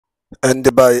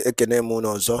Ndị be anyị ekene m unu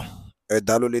ọzọ.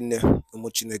 Daalụ nne ụmụ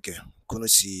Chineke ka unu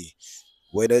si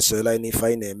wee na-esonyere anyị n'ife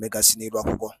anyị na-emegasị n'iru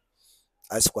akwụkwọ.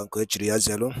 Anyị sịkwa nke echiri ya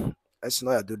zelu, anyị sị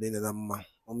na ọ ya dịrị niile na mma.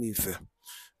 Ụmụ ife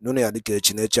na unu ya dịka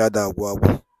echi na echi ada agwụ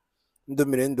agwụ. Ndụ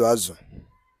mmiri ndụ azụ,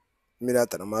 mmiri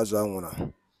atara m azụ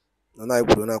anwụrụ na anyị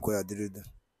kwuru na akwa ya dịrị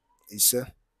ise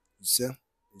ise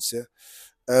ise.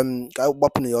 Ka anyị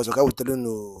gbapụ ya ọzọ, ka wetara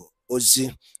unu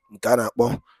ozi nke a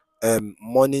na-akpọ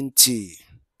morning tea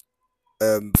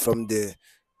from the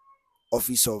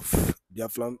office of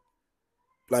Biafran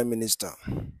Prime Minister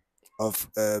of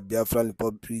Biafran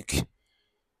Republic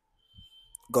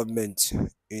government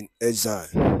in exile.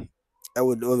 I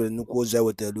will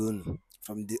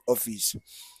from the office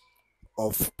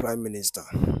of Prime Minister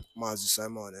Mazi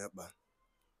Simon Ekpa.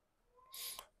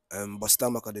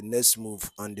 Bastamaka the next move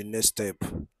and the next step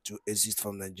to exit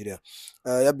from Nigeria.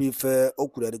 Ya be fair,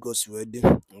 okura go swede.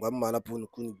 Ngwamala pun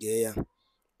kun geya.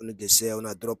 Unu gese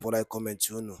una drop like comment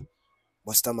unu.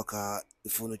 Bastamaka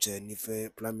ifunu che nife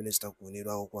Prime Minister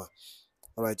kunira okwa.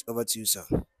 All right, over to you, sir.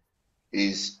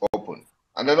 Is open,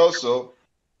 and then also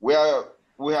we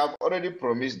have already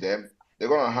promised them they're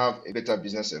going to have a better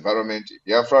business environment in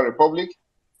Biafra Republic.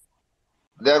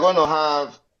 They're going to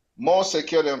have more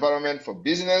secure environment for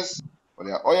business, for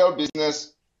their oil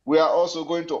business. We are also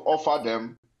going to offer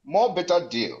them more better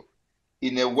deal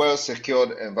in a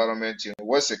well-secured environment, in a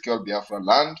well-secured Biafra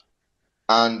land,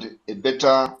 and a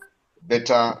better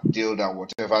deal than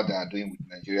whatever they are doing with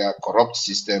Nigeria, corrupt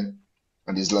system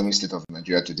and the Islamic State of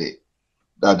Nigeria today.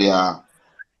 That their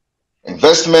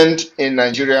investment in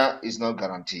Nigeria is not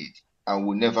guaranteed and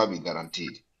will never be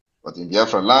guaranteed. But in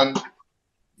Biafra land,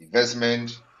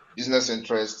 investment, business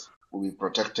interests will be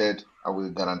protected and will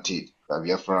be guaranteed by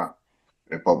Biafra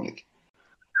Republic.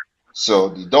 So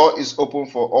the door is open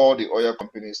for all the oil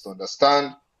companies to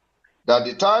understand that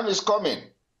the time is coming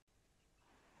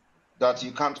that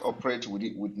you can't operate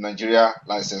with Nigeria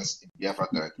license in Biafra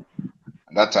territory.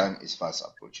 And that time is fast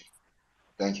approaching.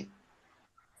 Thank you.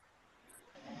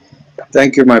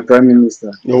 Thank you, my Prime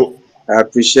Minister. No. I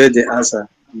appreciate the answer.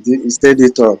 You stayed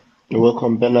it up. You're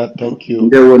welcome, Bernard. Thank you.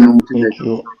 Thank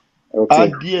you.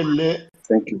 Okay. Adiele.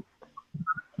 Thank you.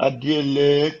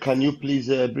 Adiele, can you please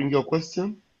bring your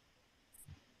question?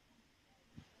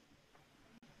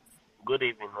 Good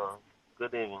evening.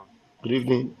 Good evening. Good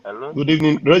evening. Hello? Good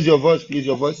evening. Raise your voice, please.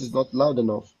 Your voice is not loud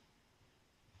enough.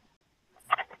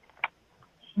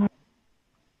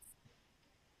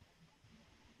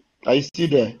 Are you still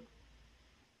there?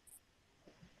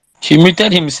 He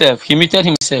muted himself.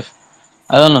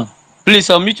 I don't know. Please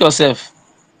unmute yourself.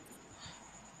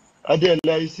 Adiele,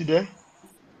 are you still there?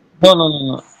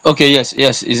 No. Okay, yes.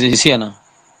 He's here now.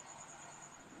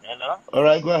 Hello? All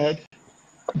right, go ahead.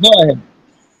 Go ahead.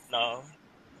 No.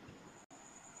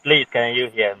 Please, can you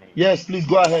hear me? Yes, please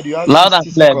go ahead. You have loud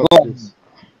and clear. Go ahead.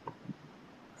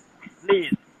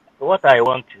 Please, what I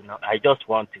want to know, I just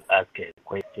want to ask a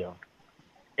question.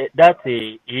 That's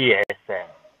the ESM,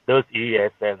 those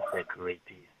ESM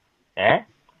securities.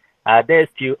 Are they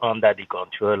still under the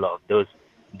control of those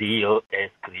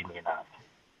DOS criminals?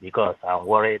 Because I'm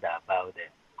worried about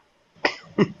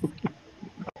them.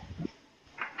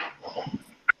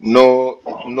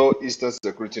 No Eastern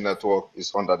Security Network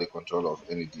is under the control of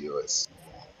any DOS.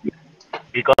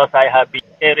 Because I have been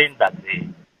hearing that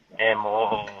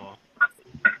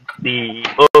the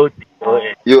old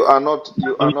DOS. You are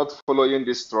not following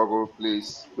this struggle,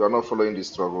 please. You are not following this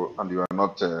struggle, and you are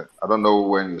not. I don't know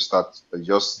when you start. I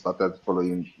just started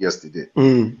following yesterday.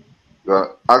 You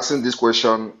are asking this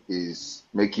question is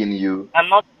making you. I'm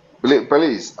not.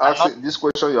 Please, this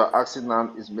question you are asking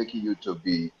now is making you to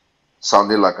be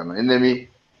sounding like an enemy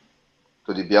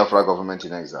to the Biafra government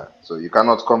in exile. So you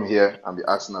cannot come here and be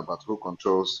asking about who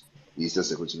controls the Eastern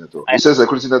Security Network. The Eastern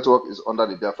Security Network is under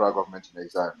the Biafra government in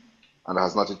exile and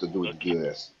has nothing to do with the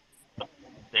DOS. No,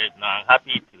 I'm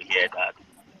happy to hear that.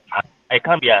 I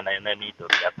can't be an enemy to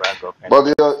the Biafra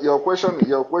government. But your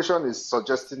question is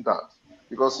suggesting that,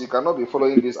 because you cannot be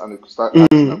following this and you start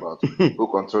asking about who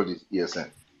controls the ESN.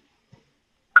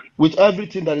 With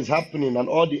everything that is happening and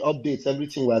all the updates,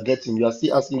 everything we are getting, you are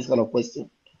still asking this kind of question.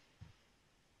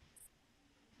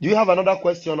 Do you have another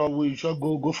question, or we should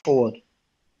go forward?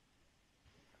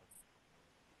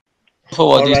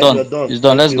 Forward, right, done. It's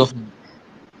done. Let's go.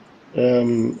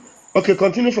 Okay,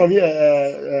 continue from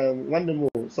here. One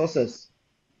more sources.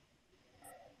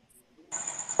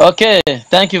 Okay,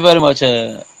 thank you very much,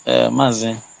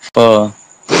 Mazi, for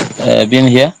being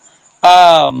here.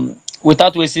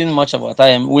 Without wasting much of our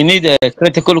time, we need a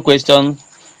critical question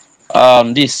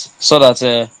this so that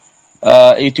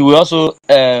it will also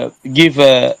give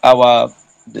our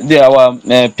our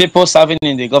people serving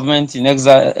in the government in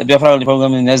exile, Biafra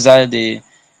government in exile,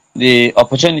 the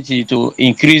opportunity to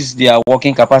increase their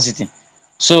working capacity.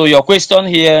 So your question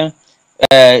here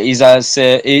is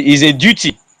a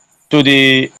duty to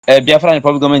the Biafra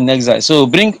Republic government in exile. So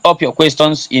bring up your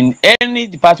questions in any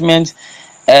department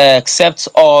except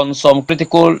on some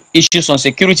critical issues on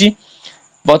security.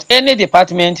 But any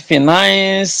department,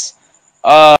 finance,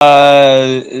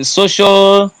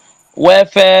 social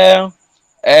welfare,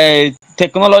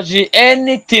 technology,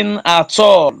 anything at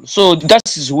all. So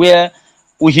that is where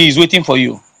he is waiting for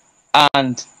you.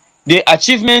 And the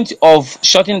achievement of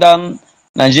shutting down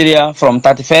Nigeria from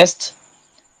 31st,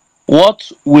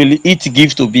 what will it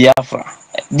give to Biafra?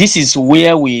 This is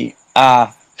where we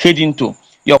are heading to.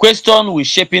 Your question will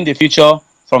shaping the future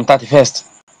from 31st.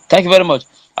 Thank you very much.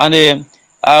 And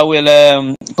I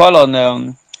will call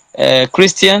on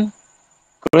Christian.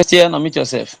 Christian, unmute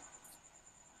yourself.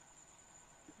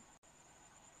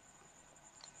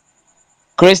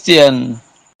 Christian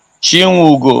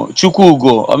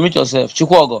Chukwugo, unmute yourself.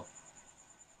 Chukwugo.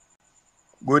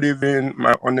 Good evening,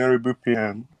 my honorable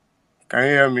PM. Can you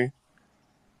hear me?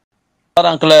 Loud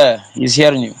and clear. He's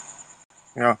hearing you.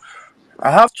 Yeah.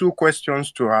 I have two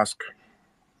questions to ask.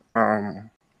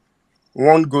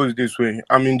 One goes this way.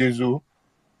 I'm in the zoo.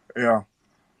 Yeah.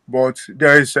 But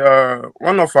there is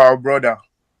one of our brother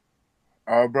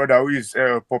who is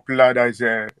popular,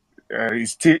 that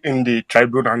is still in the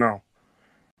tribunal now.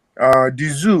 The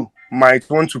zoo might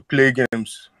want to play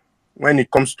games when it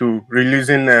comes to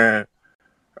releasing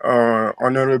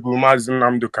Honorable Mazin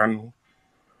Namdekanu.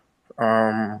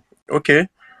 Okay.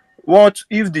 What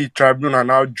if the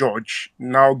tribunal judge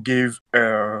now gave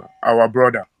our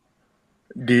brother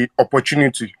the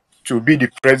opportunity to be the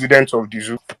president of the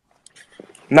zoo?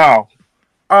 Now,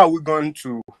 how are we going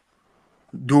to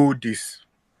do this?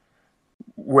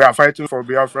 We are fighting for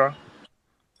Biafra.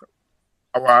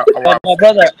 My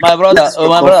brother,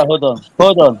 hold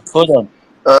on.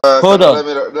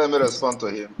 Let me respond to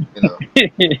him.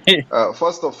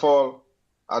 First of all,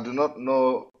 I do not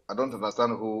know. I don't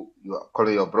understand who you are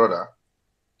calling your brother.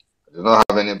 I do not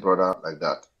have any brother like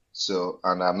that. So,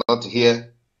 and I'm not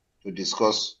here to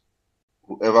discuss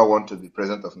whoever wants to be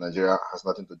president of Nigeria. Has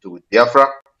nothing to do with Biafra.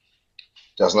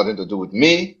 It has nothing to do with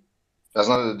me. It has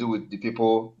nothing to do with the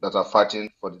people that are fighting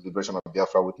for the liberation of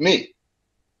Biafra with me.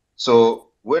 So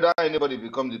whether anybody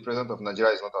becomes the president of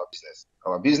Nigeria is not our business.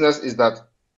 Our business is that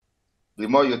the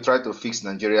more you try to fix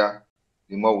Nigeria,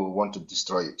 the more we want to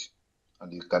destroy it.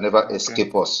 And you can never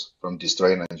escape us from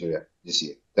destroying Nigeria this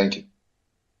year. Thank you.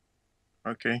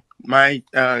 Okay. My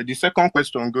the second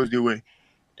question goes the way.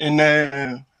 In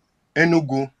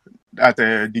Enugu, that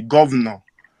the governor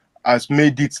has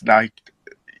made it like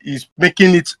he's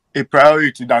making it a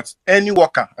priority that any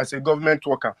worker, as a government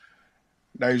worker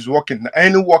that is working,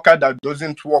 any worker that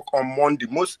doesn't work on Monday,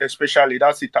 most especially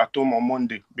that's it at home on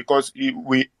Monday, because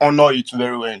we honor it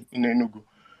very well in Enugu.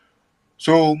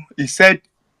 So he said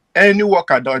any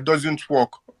worker that doesn't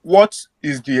work, what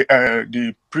is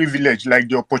the privilege, like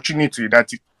the opportunity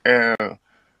that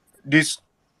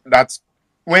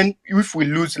when if we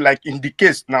lose, like in the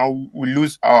case now we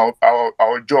lose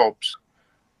our jobs,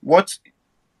 what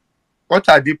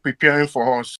are they preparing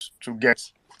for us to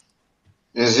get?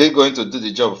 Is he going to do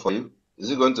the job for you? Is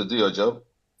he going to do your job?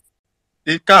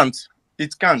 It can't.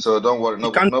 So don't worry,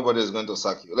 nobody is going to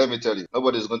sack you. Let me tell you,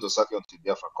 nobody is going to sack you until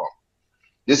Biafra come.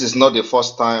 This is not the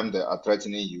first time they are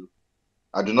threatening you.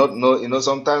 I do not know,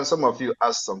 sometimes some of you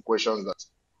ask some questions that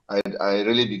I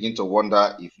really begin to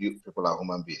wonder if you people are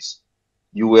human beings.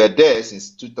 You were there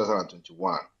since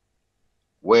 2021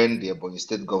 when the Ebonyi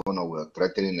State governor were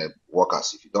threatening the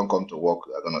workers. If you don't come to work,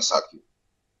 we are going to sack you.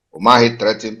 Omahi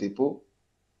threatening people.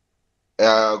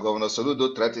 Governor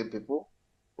Soludo threatening people.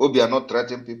 Obi are not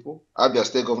threatening people. Abia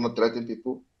State governor threatening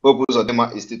people. Bobu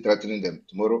Zodema is still threatening them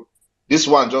tomorrow. This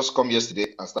one just come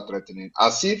yesterday and start threatening,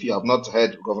 as if you have not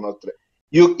heard governor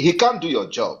he can't do your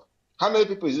job. How many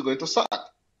people is he going to sack?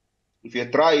 If you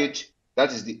try it,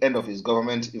 that is the end of his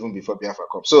government even before Biafra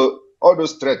comes. So all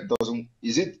those threats doesn't.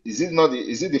 Is it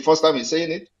the first time he's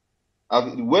saying it?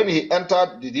 When he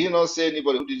entered, did he not say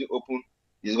anybody who didn't open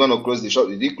is going to close the shop?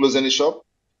 Did he close any shop?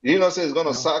 Did he not say he's going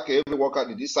to sack every worker?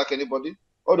 Did he sack anybody?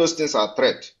 All those things are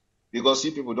threat because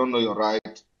you people don't know your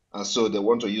right, and so they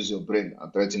want to use your brain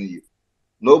and threaten you.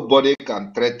 Nobody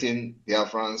can threaten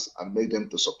Biafrans and make them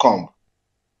to succumb.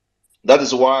 That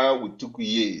is why we took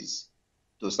years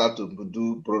to start to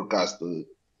do broadcasts to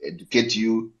educate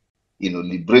you,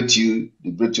 liberate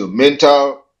your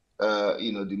mental,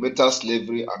 the mental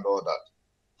slavery and all that.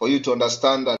 For you to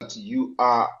understand that you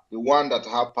are the one that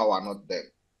have power, not them.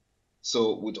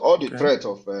 So with all the threat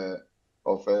of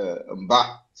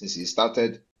Mba since he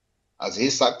started, has he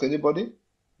sacked anybody?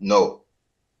 No.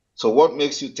 So what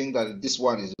makes you think that this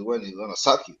one is the one he's going to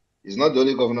sack you? He's not the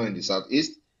only governor in the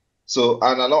southeast. So,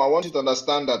 and I want you to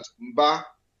understand that Mba,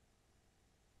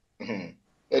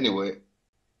 anyway,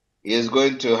 he is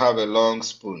going to have a long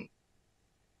spoon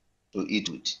to eat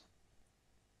with,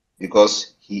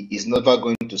 because he is never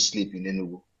going to sleep in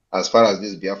Enugu as far as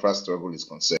this Biafra struggle is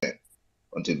concerned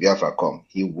until Biafra come.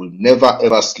 He will never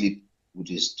ever sleep with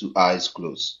his two eyes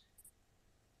closed.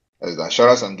 That's the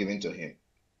assurance I'm giving to him.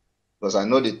 Because I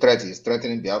know the threat is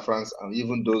threatening Biafrans, and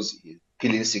even those he's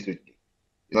killing secretly.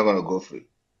 He's not going to go free.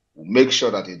 We'll make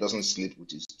sure that he doesn't sleep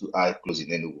with his two eyes closed in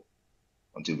Enugu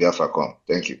until Biafra come.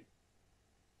 Thank you.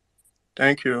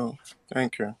 Thank you.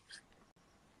 Thank you.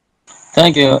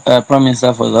 Thank you, Prime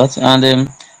Minister, for that. And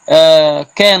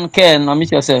Ken,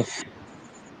 unmute yourself.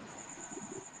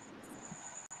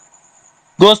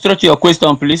 Go straight to your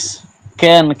question, please.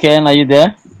 Ken, are you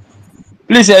there?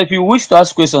 Please, if you wish to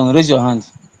ask question, raise your hand.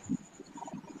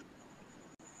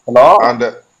 Hello? And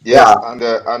yes,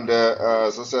 Yeah.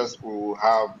 success will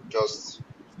have just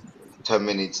 10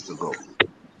 minutes to go.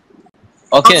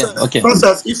 Okay.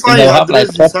 Francis, if Then I I'll had have like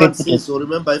raised his hand 30 since, minutes. so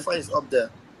remember, if I is up there.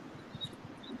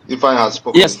 If I had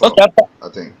spoken Yes, from, okay. I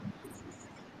think.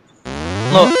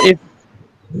 No,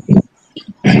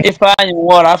 if I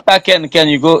were after Ken,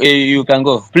 you go. You can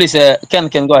go. Please, Ken,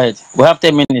 go ahead. We have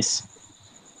 10 minutes.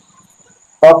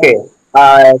 Okay.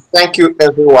 Thank you,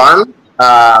 everyone.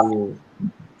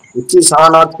 It is an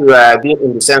honor to be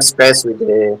in the same space with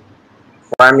the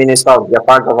Prime Minister of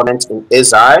Japan government in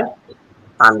exile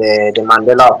and the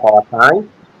Mandela of our time,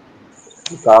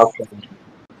 because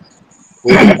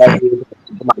whoever did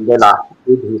Mandela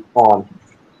did his own.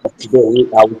 But today we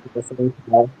are witnessing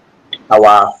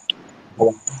our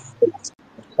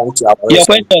thank you, our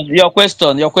rescue. Your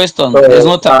question. There's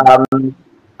no So time.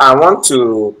 I want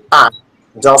to ask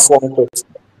just one question,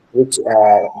 which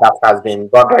that has been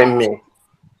bothering me.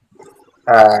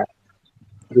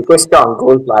 The question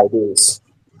goes like this: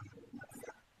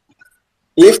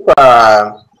 if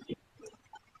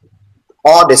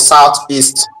all the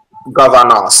Southeast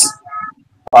governors,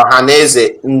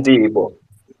 Ohaneze Ndị Igbo,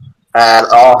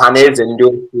 or Ohaneze Ndị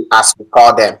Otu, as we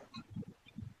call them,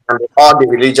 and all the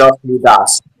religious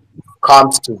leaders come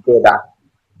together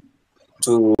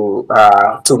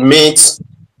to meet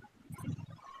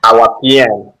our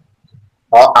PM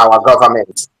or our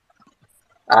government.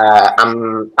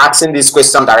 I'm asking this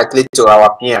question directly to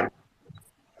our PM.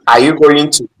 Are you going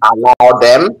to allow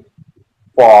them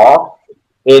for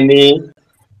any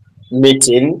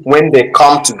meeting when they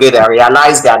come together,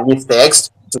 realize their mistakes,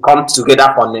 to come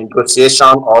together for negotiation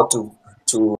or to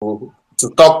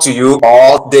talk to you,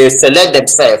 or they select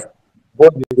themselves,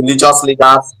 both the religious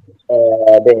leaders,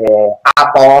 the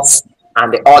actors,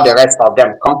 and all the rest of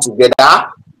them come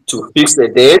together to fix a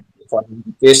date for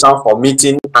invitation, for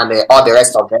meeting, and all the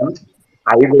rest of them?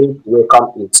 Are you going to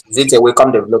welcome it? Is it a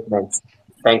welcome development?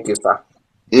 Thank you, sir.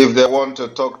 If they want to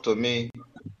talk to me,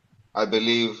 I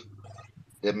believe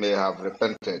they may have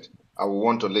repented. I will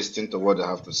want to listen to what they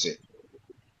have to say.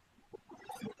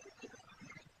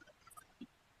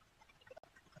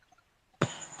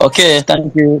 Okay,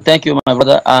 thank you, my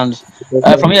brother. And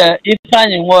from here, if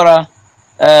you want,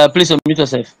 please unmute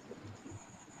yourself.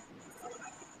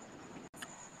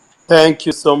 Thank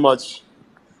you so much.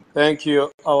 Thank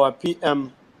you, our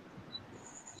PM.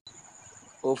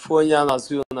 I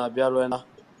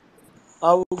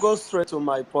will go straight to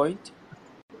my point.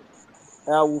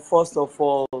 I will first of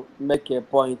all make a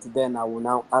point, then I will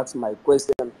now ask my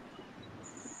question.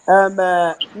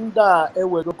 Nda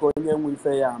ewego ka onye nwe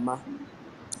ife ya ama,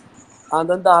 and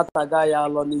nda ataga ya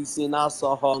alọ n'isi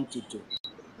na-asọ ha ntutu.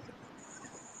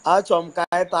 Achọrọ m ka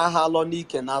anyị taa ha alọ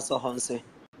n'ike na-asọ ha nsị.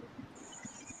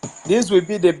 This will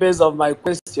be the base of my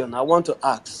question I want to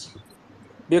ask,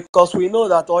 because we know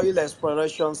that oil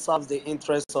exploration serves the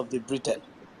interests of the Britain.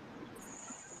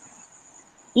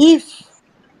 If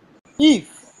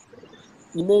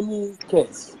in any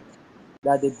case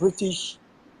that the British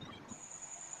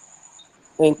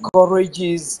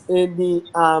encourages any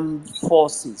armed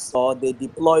forces, or they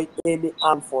deploy any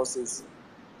armed forces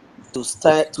to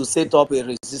set up a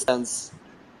resistance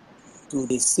to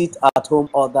the sit-at-home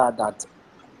order that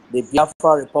the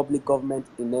Biafra Republic government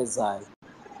in exile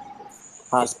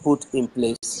has put in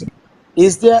place,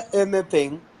 is there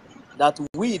anything that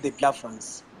we, the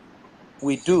Biafrans,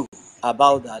 we do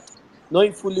about that,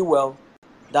 knowing fully well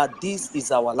that this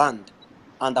is our land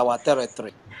and our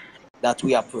territory that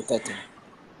we are protecting?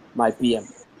 My PM.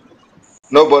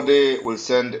 Nobody will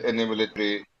send any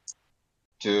military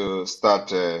to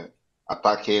start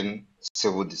attacking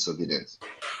civil disobedience.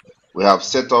 We have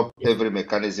set up every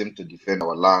mechanism to defend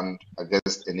our land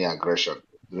against any aggression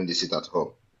during the sit at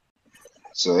home.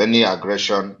 So any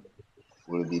aggression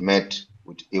will be met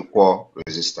with equal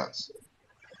resistance.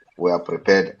 We are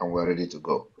prepared and we're ready to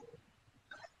go.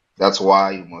 That's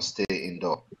why you must stay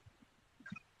indoor.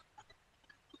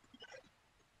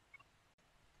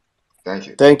 Thank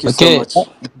you. Thank you so Okay, much.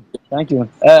 thank you.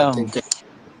 Thank you.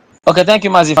 Okay, thank you,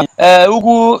 Mazi.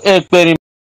 Ugu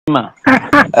Ekperima.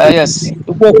 Yes,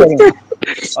 Ugu Ekperima.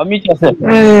 Unmute yourself.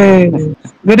 Hey,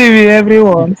 good evening,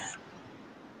 everyone.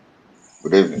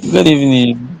 Good evening. Good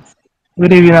evening.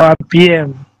 Good evening, our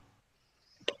PM.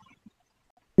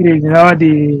 Good evening, all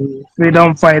the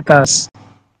freedom fighters.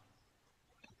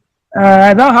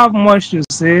 I don't have much to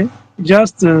say,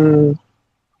 just to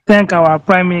thank our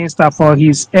Prime Minister for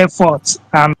his efforts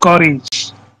and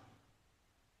courage.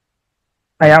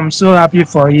 I am so happy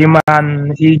for him,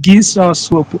 and he gives us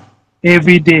hope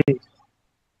every day.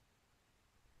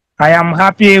 I am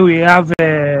happy we have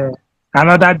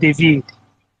another David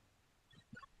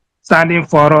standing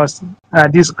for us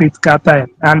at this critical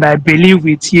time, and I believe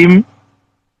with him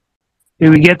we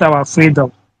will get our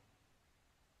freedom.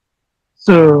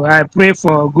 So I pray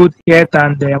for good health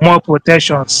and more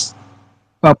protections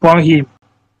upon him.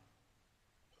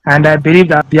 And I believe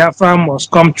that Biafra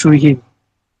must come through him.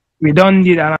 We don't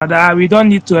need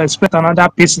to expect another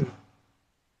person.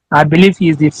 I believe he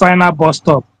is the final bus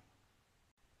stop.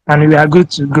 And we are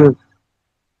good to go.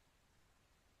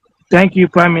 Thank you,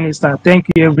 Prime Minister. Thank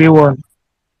you, everyone.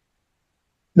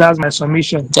 That's my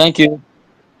submission. Thank you.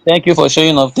 Thank you for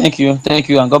showing up. Thank you,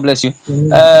 and God bless you.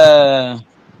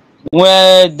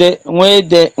 Where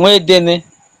Dene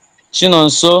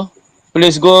Shinonso,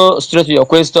 please go straight to your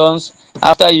questions.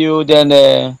 After you,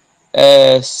 then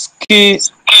Ski.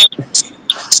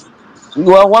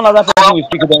 Well, one other person will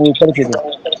speak, then we call it a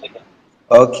day.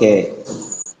 Okay.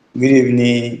 Good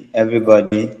evening,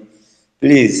 everybody.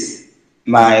 Please,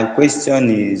 my question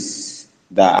is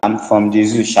that I'm from the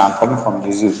zoo. I'm coming from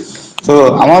the zoo.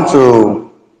 So I want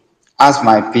to ask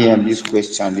my PM this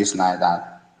question this night,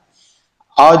 that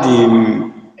all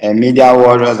the media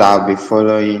warriors that I'll be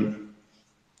following,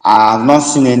 I have not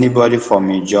seen anybody from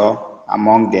a job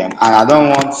among them, and I don't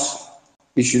want.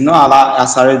 We should not allow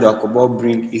Asari Dokubo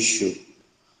bring issue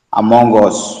among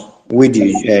us with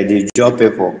the job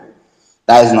people.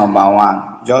 That is number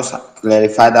one. Just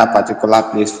clarify that particular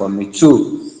place for me.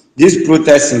 Two, this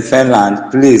protest in Finland,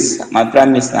 please, my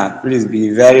Prime Minister, please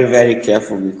be very, very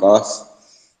careful, because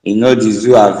you know the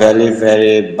zoo are very,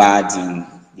 very bad in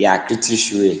their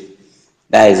critical way.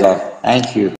 That is all.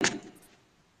 Thank you.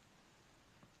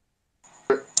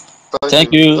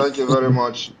 Thank you. Thank you very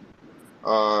much.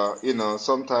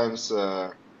 Sometimes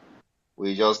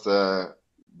we just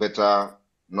better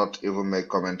not even make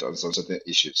comment on some certain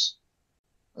issues.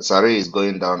 Sari is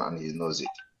going down and he knows it.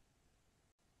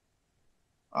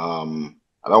 I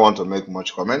don't want to make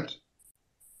much comment.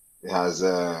 He has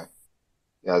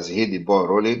hit the ball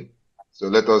rolling. So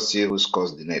let us see who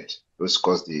scores the net, who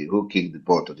kicked the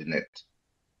ball to the net.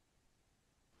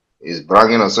 He's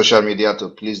bragging on social media to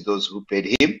please those who paid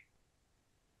him.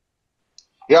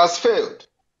 He has failed.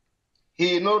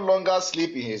 He no longer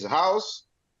sleeps in his house.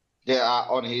 They are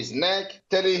on his neck,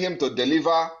 telling him to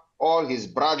deliver all his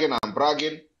bragging.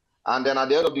 And then at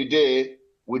the end of the day,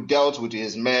 we dealt with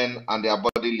his men and their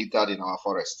body littered in our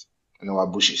forest, in our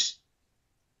bushes.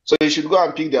 So you should go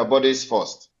and pick their bodies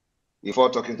first before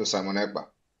talking to Simon Ekpa.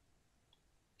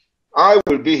 I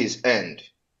will be his end.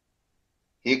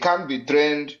 He can't be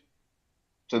trained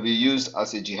to be used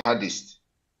as a jihadist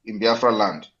in Biafra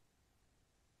land.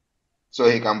 So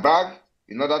he can brag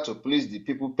in order to please the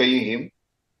people paying him,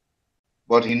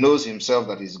 but he knows himself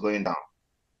that he's going down.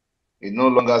 He no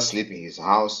longer sleeps in his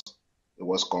house. He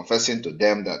was confessing to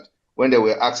them that when they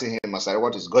were asking him, Asari,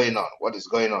 what is going on? What is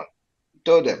going on? He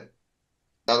told them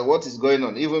that what is going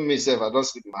on, even myself, I don't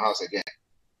sleep in my house again.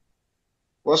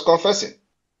 He was confessing.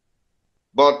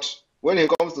 But when he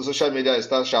comes to social media, he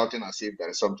starts shouting as if there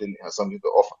is something, he has something to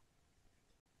offer.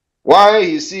 Why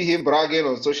you see him bragging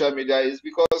on social media is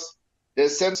because they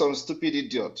sent some stupid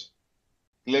idiot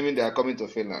claiming they are coming to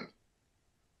Finland.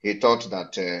 He thought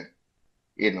that,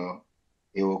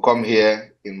 he will come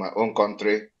here in my own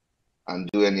country and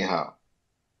do anyhow.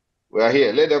 We are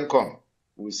here. Let them come.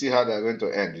 We'll see how they're going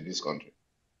to end in this country.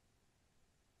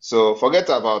 So forget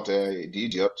about the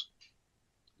idiot.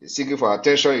 He's seeking for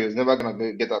attention. He's never going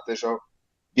to get attention.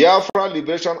 Biafra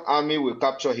Liberation Army will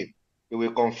capture him. He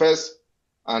will confess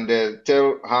and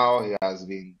tell how he has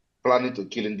been planning to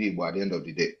kill Ndibo at the end of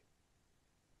the day.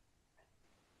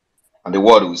 And the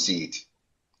world will see it.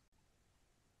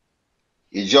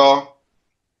 Ijaw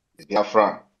is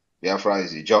Biafra. Biafra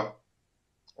is Ijaw.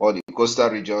 All the coastal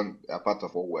region are part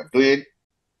of what we're doing.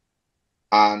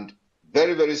 And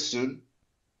very, very soon,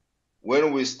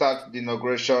 when we start the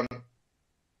inauguration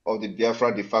of the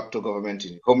Biafra de facto government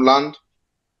in homeland,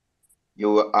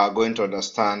 you are going to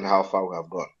understand how far we have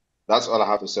gone. That's all I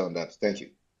have to say on that. Thank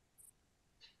you.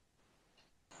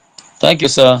 Thank you,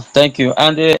 sir. Thank you.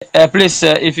 And please,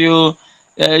 if you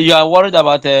are worried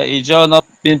about Ijo not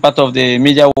being part of the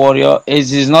media warrior,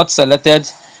 it is not selected,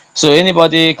 so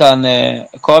anybody can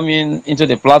come into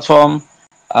the platform,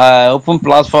 open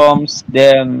platforms.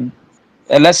 Then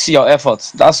let's see your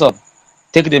efforts. That's all.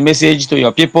 Take the message to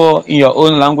your people in your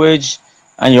own language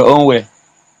and your own way.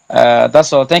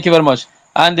 That's all. Thank you very much.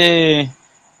 And the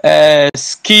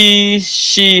ski.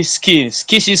 Flashes,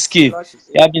 You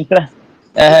yeah. have been trying.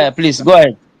 Good evening, Please sir. go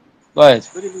ahead. Go ahead.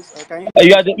 Good evening, sir. Can you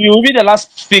hear me, sir? You will be the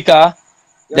last speaker. Yes,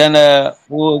 Then sir.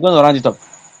 we're going to round it up.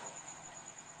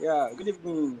 Yeah, good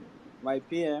evening, my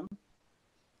PM.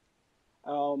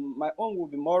 My own will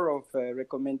be more of a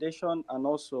recommendation and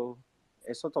also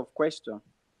a sort of question.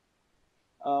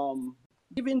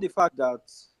 Given the fact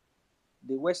that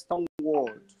the Western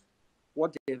world,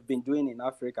 what they've been doing in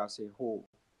Africa as a whole,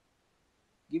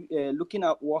 looking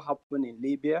at what happened in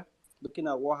Libya, looking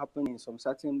at what happened in some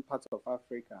certain parts of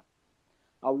Africa,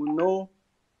 I will know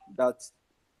that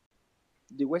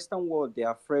the Western world, they're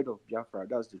afraid of Biafra.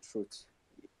 That's the truth.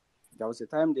 There was a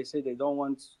time they said they don't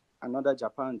want another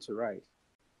Japan to rise.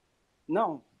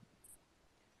 Now,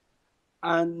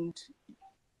 and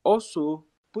also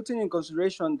putting in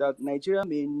consideration that Nigeria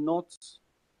may not,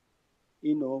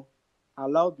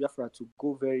 allow Biafra to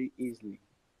go very easily.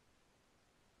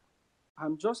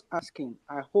 I'm just asking.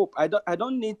 I hope I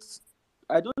don't need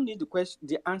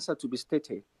the answer to be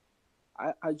stated.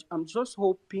 I'm just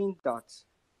hoping that,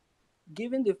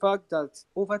 given the fact that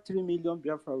over 3 million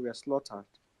Biafra were slaughtered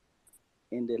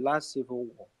in the last civil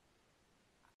war,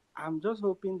 I'm just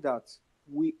hoping that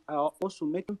we are also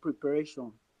making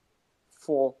preparation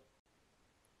for,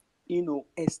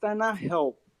 external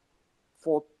help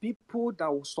for people that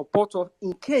will support us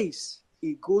in case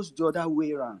it goes the other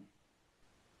way around.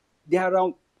 There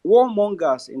are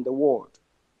warmongers in the world.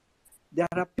 There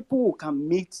are people who can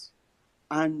meet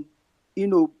and,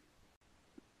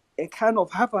 a kind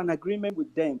of have an agreement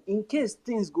with them. In case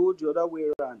things go the other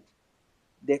way around,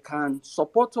 they can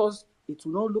support us. It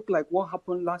will not look like what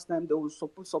happened last time. They will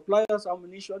supply us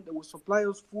ammunition. They will supply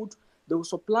us food. They will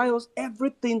supply us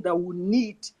everything that we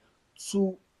need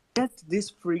to get this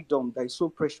freedom that is so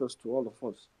precious to all of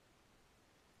us.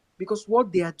 Because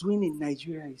what they are doing in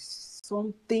Nigeria is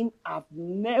something I've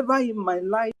never in my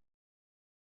life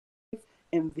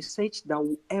envisaged that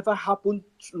will ever happen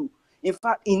to. In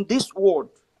fact, in this world,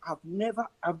 I've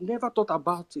never thought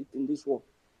about it in this world.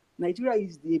 Nigeria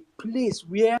is the place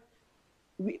where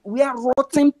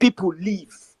rotten people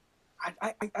live.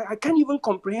 I can't even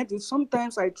comprehend it.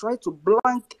 Sometimes I try to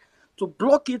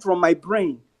block it from my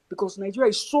brain, because Nigeria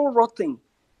is so rotten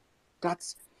that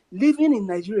living in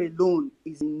Nigeria alone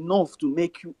is enough to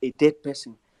make you a dead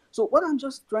person. So what I'm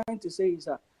just trying to say is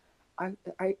that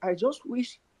I just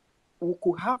wish we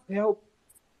could have help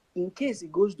in case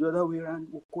it goes the other way around.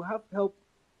 We could have help,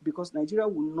 because Nigeria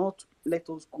will not let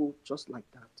us go just like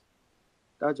that.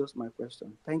 That's just my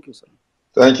question. Thank you, sir.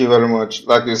 Thank you very much.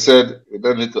 Like you said, you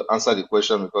don't need to answer the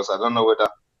question, because I don't know whether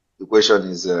the question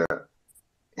is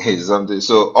something.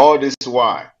 So all this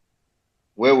why,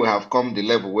 where we have come the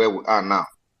level where we are now,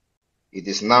 it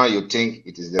is now you think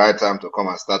it is the right time to come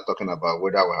and start talking about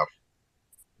whether we have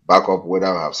backup,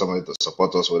 whether we have somebody to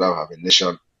support us, whether we have a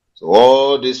nation. So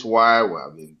all this while we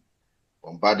have been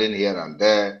bombarding here and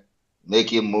there,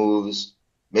 making moves,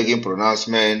 making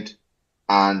pronouncement,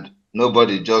 and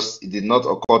it did not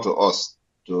occur to us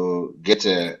to get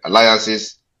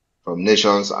alliances from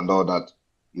nations and all that.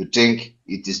 You think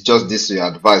it is just this your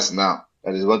advice now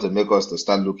that is going to make us to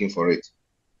start looking for it.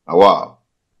 Now, wow.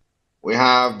 We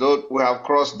have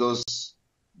crossed those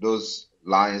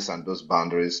lines and those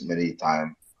boundaries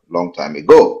long time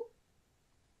ago.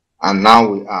 And now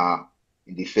we are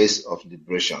in the face of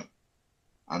liberation.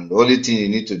 And the only thing you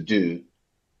need to do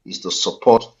is to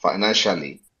support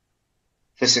financially,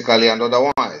 physically, and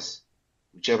otherwise,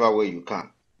 whichever way you can.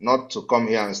 Not to come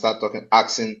here and start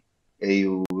asking, hey,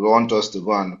 you want us to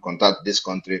go and contact this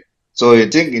country. So you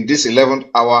think in this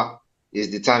 11th hour is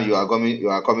the time you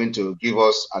are coming to give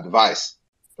us advice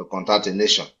to contact a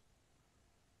nation.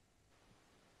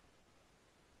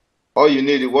 All you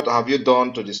need is, what have you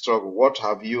done to the struggle?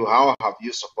 How have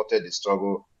you supported the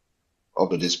struggle up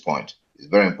to this point? It's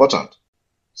very important.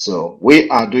 So we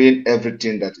are doing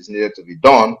everything that is needed to be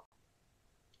done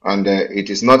And it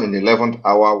is not in the 11th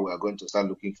hour we are going to start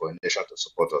looking for a nation to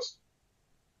support us.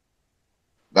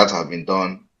 That has been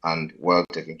done and well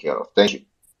taken care of. Thank you.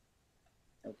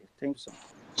 Okay, thanks, sir.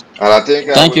 And I think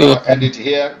Thank we're you. going to end it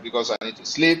here because I need to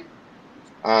sleep,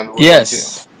 and we'll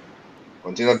Yes.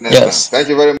 continue next time. Yes. Thank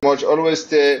you very much. Always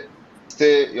stay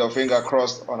your finger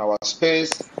crossed on our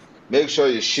space. Make sure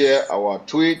you share our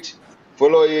tweet.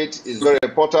 Follow it. It's very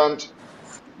important.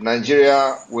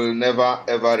 Nigeria will never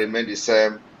ever remain the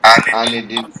same. And in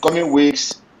the coming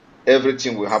weeks,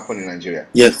 everything will happen in Nigeria.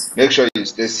 Yes. Make sure you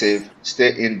stay safe,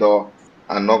 stay indoor,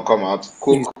 and not come out.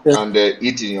 Cook Yes. and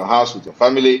eat in your house with your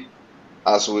family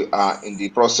as we are in the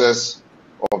process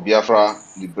of Biafra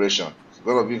liberation. It's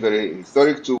going to be very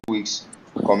historic 2 weeks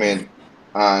coming,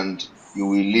 and you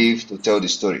will live to tell the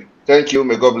story. Thank you.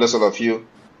 May God bless all of you,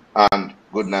 and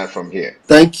good night from here.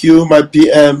 Thank you, my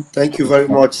PM. Thank you very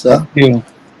much, Thank sir. you.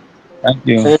 Thank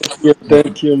you.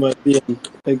 Thank you, my PM.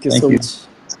 Thank you Thank so you. much.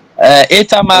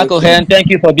 Eta Thank Marco you. Hen, thank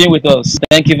you for being with us.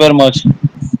 Thank you very much.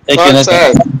 Thank you. Next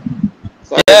Success. time.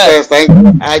 Yes. Success. Thank you.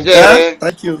 Yeah, Ajere.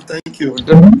 thank you, thank you.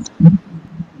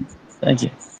 Thank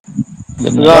you.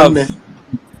 Good night. Love. One.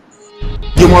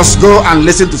 You must go and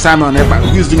listen to Simon Ekpa,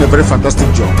 who is doing a very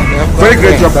fantastic job. Very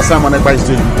great job that Simon Ekpa is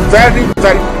doing. Very,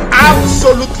 very,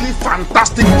 absolutely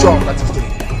fantastic job that he's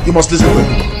doing. You must listen to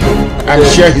him and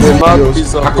share his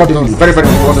videos accordingly. Very, very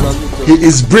important. He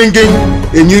is bringing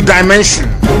a new dimension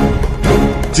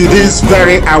to this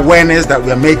very awareness that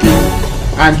we are making,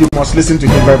 and you must listen to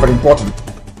him. Very, very important.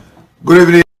 Good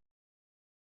evening.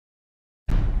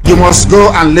 You must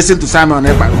go and listen to Simon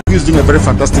Ekpa, who is doing a very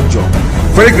fantastic job.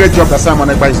 Very great job that Simon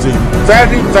Ekpa is doing.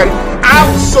 Very, very,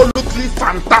 absolutely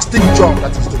fantastic job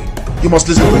that he's doing. You must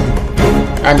listen to him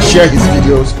and share his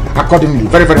videos accordingly.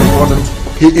 Very, very important.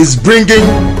 He is bringing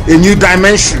a new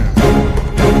dimension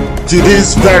to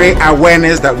this very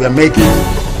awareness that we are making,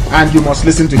 and you must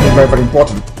listen to him. Very, very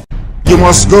important. You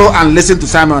must go and listen to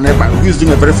Simon Ekpa, who is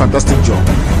doing a very fantastic job.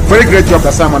 Very great job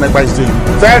that Simon Ekpa is doing.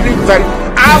 Very, very,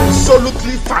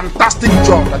 absolutely fantastic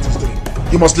job that he's doing.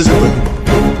 You must listen to him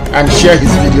and share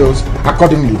his videos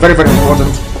accordingly. Very, very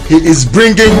important. He is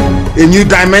bringing a new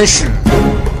dimension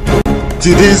to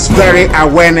this very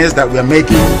awareness that we are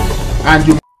making, and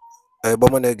you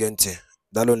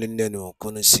dalo nne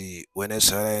kunu si wene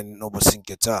sare no bosin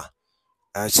keta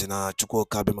asina chuko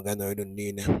kabe magana yinu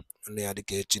nine ne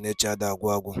adike chineche ada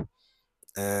agwagu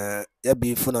ya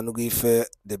be funa nugu ife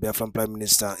the Biafran Prime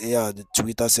Minister here the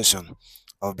Twitter session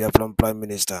of Biafran Prime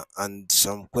Minister and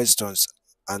some questions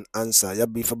and answer ya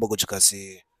be ife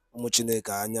bogochikasi umu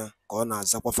Chineke anya ka ọ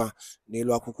na-azakwafa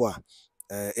n'ilu akwụkwọ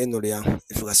a enụrụ ya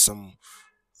ifugasi some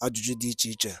ajụjụ dị iche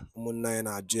iche ụmụnna anyị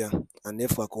na-ajụ ya and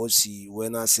efu ka o si wee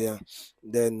na-asị ya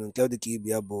then nke dị ka ibe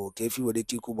ya bụ ka efi nwere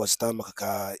ike ikwu gbasịta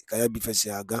maka ka ya bife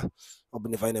si aga ọ bụ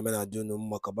na ife anyị na-eme na adị unu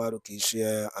mma ka barụ ka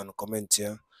share and comment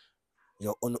ya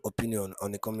your own opinion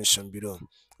on the commission below.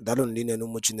 Dalo nline no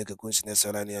ụmụ Chineke kwun si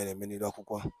na-esara anyị ya na-eme n'ilu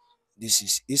akwụkwọ. This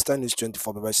is Eastern News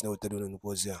 24 bebe si na wetara unu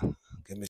n'ozi a.